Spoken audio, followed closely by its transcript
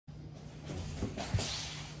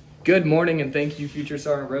Good morning, and thank you, Future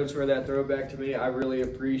Sergeant Rhodes, for that throwback to me. I really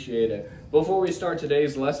appreciate it. Before we start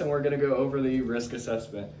today's lesson, we're going to go over the risk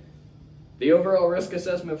assessment. The overall risk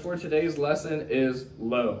assessment for today's lesson is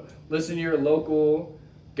low. Listen to your local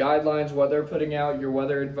guidelines, what they're putting out, your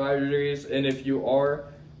weather advisories, and if you are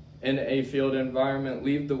in a field environment,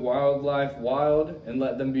 leave the wildlife wild and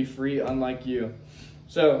let them be free, unlike you.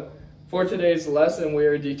 So, for today's lesson, we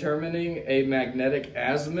are determining a magnetic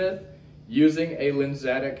azimuth using a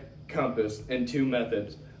lensatic compass in two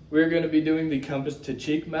methods. We're going to be doing the compass to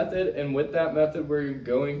cheek method, and with that method we're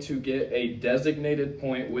going to get a designated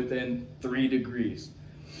point within 3 degrees.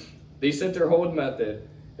 The center hold method,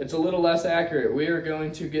 it's a little less accurate. We are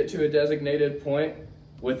going to get to a designated point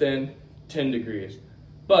within 10 degrees.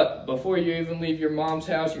 But before you even leave your mom's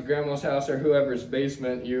house, your grandma's house, or whoever's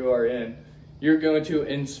basement you are in, you're going to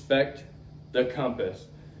inspect the compass.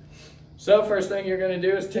 So first thing you're going to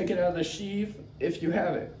do is take it out of the sheath if you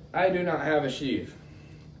have it. I do not have a sheath.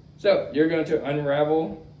 So you're going to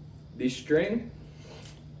unravel the string,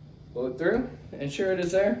 pull it through, ensure it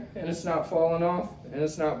is there and it's not falling off and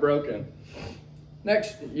it's not broken.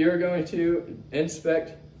 Next, you're going to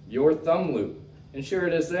inspect your thumb loop. Ensure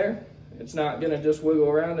it is there. It's not going to just wiggle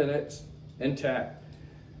around and it's intact.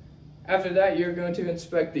 After that, you're going to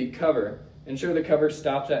inspect the cover. Ensure the cover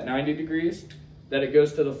stops at 90 degrees, that it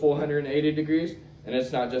goes to the full 180 degrees, and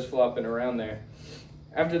it's not just flopping around there.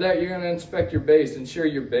 After that, you're going to inspect your base. Ensure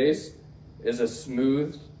your base is a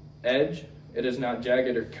smooth edge. It is not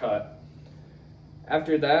jagged or cut.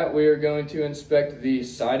 After that, we are going to inspect the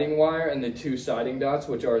siding wire and the 2 siding dots,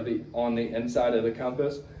 which are on the inside of the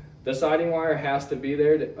compass. The siding wire has to be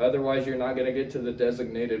there, otherwise you're not going to get to the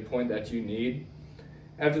designated point that you need.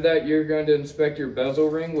 After that, you're going to inspect your bezel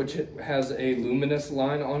ring, which has a luminous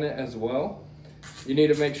line on it as well. You need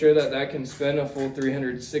to make sure that that can spin a full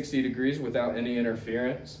 360 degrees without any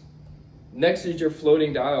interference. Next is your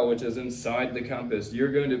floating dial, which is inside the compass.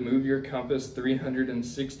 You're going to move your compass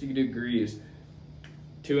 360 degrees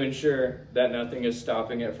to ensure that nothing is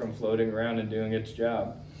stopping it from floating around and doing its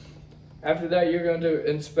job. After that, you're going to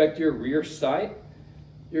inspect your rear sight.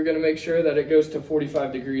 You're going to make sure that it goes to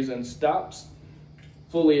 45 degrees and stops,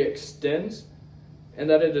 fully extends, and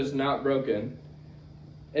that it is not broken.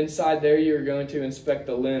 Inside there, you're going to inspect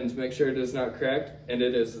the lens, make sure it is not cracked and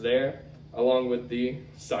it is there, along with the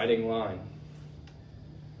siding line.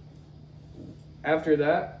 After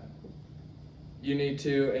that, you need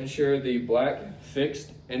to ensure the black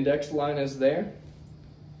fixed index line is there.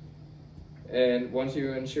 And once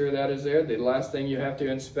you ensure that is there, the last thing you have to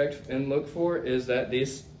inspect and look for is that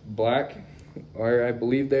this black, or I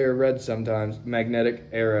believe they are red sometimes, magnetic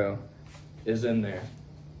arrow is in there.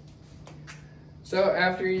 So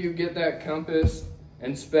after you get that compass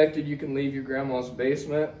inspected, you can leave your grandma's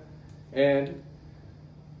basement and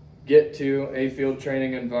get to a field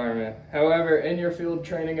training environment. However, in your field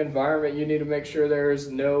training environment, you need to make sure there is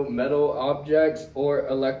no metal objects or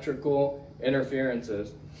electrical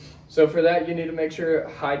interferences. So for that, you need to make sure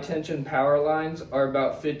high tension power lines are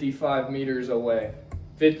about 55 meters away.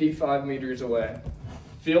 55 meters away.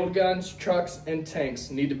 Field guns, trucks, and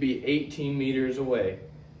tanks need to be 18 meters away.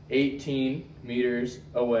 18 meters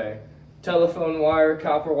away. Telephone wire,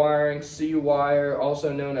 copper wiring, C wire,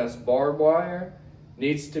 also known as barbed wire,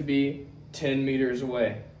 needs to be 10 meters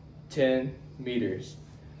away. 10 meters.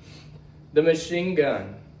 The machine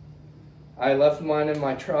gun. I left mine in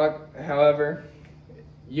my truck, however,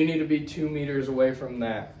 you need to be 2 meters away from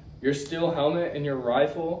that. Your steel helmet and your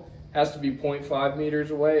rifle has to be 0.5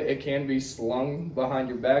 meters away. It can be slung behind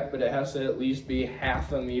your back, but it has to at least be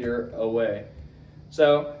half a meter away.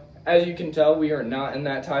 So, as you can tell, we are not in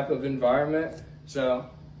that type of environment, so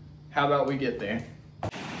how about we get there?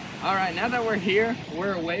 All right, now that we're here,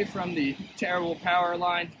 we're away from the terrible power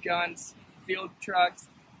lines, guns, field trucks,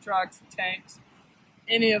 tanks,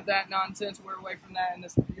 any of that nonsense. We're away from that in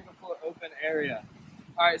this beautiful open area.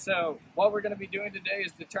 All right, so what we're going to be doing today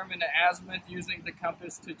is determine the azimuth using the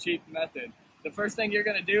compass to cheek method. The first thing you're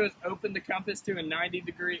going to do is open the compass to a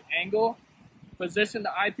 90-degree angle, position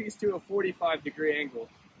the eyepiece to a 45-degree angle.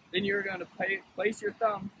 Then you're going to place your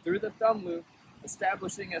thumb through the thumb loop,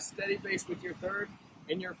 establishing a steady base with your 3rd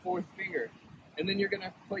and your 4th finger. And then you're going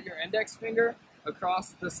to put your index finger across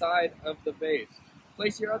the side of the base.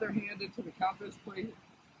 Place your other hand into the compass plate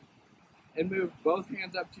and move both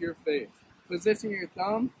hands up to your face. Position your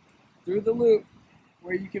thumb through the loop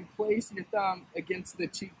where you can place your thumb against the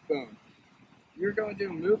cheekbone. You're going to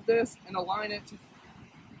move this and align it to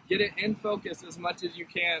get it in focus as much as you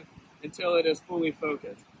can until it is fully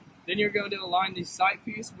focused. Then you're going to align the sight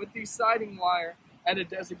piece with the siding wire at a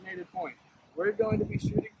designated point. We're going to be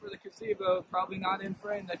shooting for the placebo, probably not in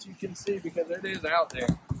frame, that you can see because it is out there.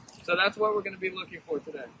 So that's what we're going to be looking for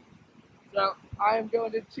today. So I am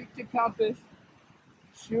going to cheek to compass,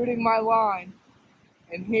 shooting my line,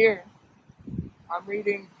 and here I'm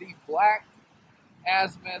reading the black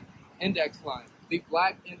azimuth index line, the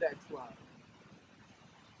black index line.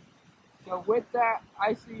 So with that,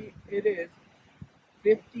 I see it is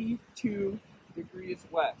 52 degrees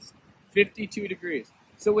west, 52 degrees.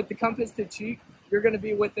 So with the compass to cheek, you're going to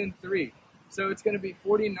be within 3. So it's going to be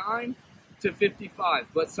 49 to 55,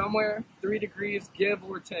 but somewhere 3 degrees give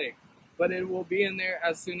or take. But it will be in there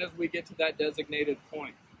as soon as we get to that designated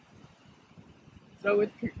point. So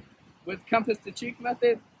with compass to cheek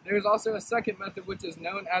method, there's also a second method which is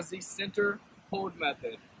known as the center hold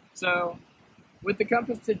method. So with the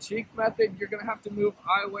compass to cheek method, you're going to have to move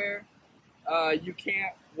eyewear. You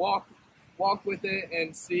can't walk with it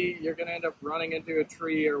and see. You're going to end up running into a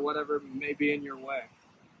tree or whatever may be in your way.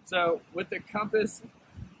 So with the compass,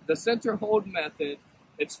 the center hold method,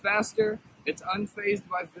 it's faster, it's unfazed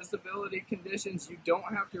by visibility conditions. You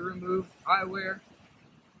don't have to remove eyewear.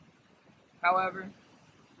 However,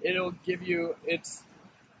 it'll give you, it's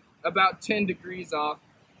about 10 degrees off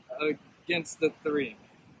against the 3.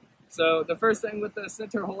 So the first thing with the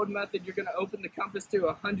center hold method, you're going to open the compass to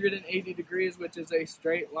 180 degrees, which is a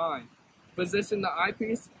straight line. Position the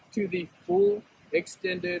eyepiece to the full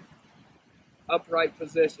extended upright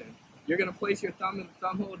position. You're going to place your thumb in the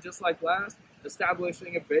thumb hole just like last,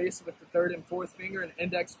 establishing a base with the 3rd and 4th finger and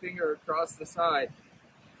index finger across the side.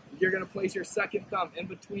 You're going to place your second thumb in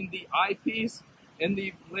between the eyepiece and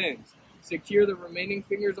the lens. Secure the remaining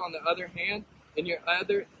fingers on the other hand and your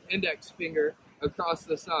other index finger across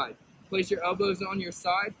the side. Place your elbows on your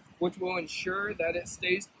side, which will ensure that it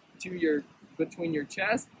stays to between your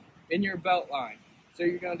chest and your belt line. So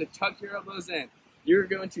you're going to tuck your elbows in. You're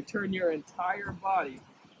going to turn your entire body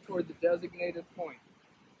toward the designated point.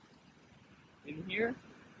 In here,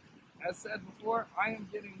 as said before, I am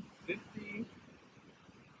getting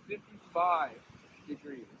 55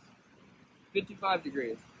 degrees. 55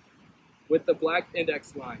 degrees with the black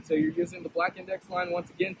index line. So you're using the black index line,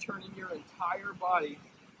 once again, turning your entire body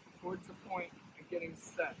towards the point and getting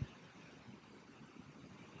set.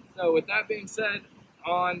 So with that being said,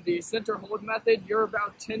 on the center hold method, you're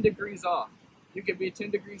about 10 degrees off. You could be 10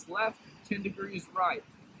 degrees left, 10 degrees right.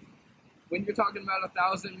 When you're talking about a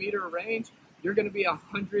 1,000-meter range, you're going to be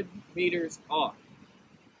 100 meters off.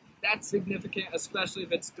 That's significant, especially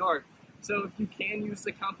if it's dark. So if you can use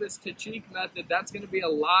the compass to cheek method, that's going to be a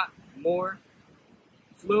lot more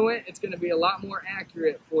fluent. It's going to be a lot more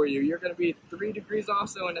accurate for you. You're going to be 3 degrees off,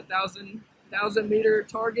 so in a 1,000-meter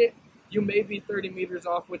target, you may be 30 meters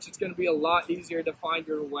off, which is going to be a lot easier to find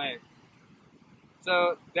your way.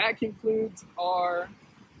 So that concludes our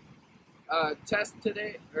test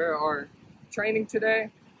today, or our training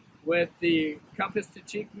today, with the compass to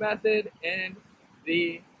cheek method and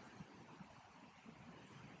the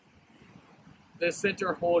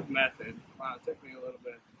center hold method. Wow, it took me a little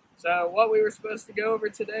bit. So what we were supposed to go over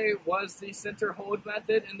today was the center hold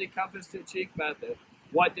method and the compass to cheek method.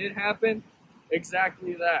 What did happen?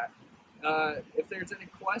 Exactly that. If there's any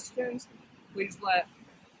questions, please let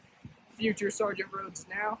future Sergeant Rhodes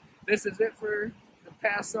know. This is it for the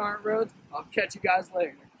past Sergeant Rhodes. I'll catch you guys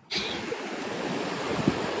later.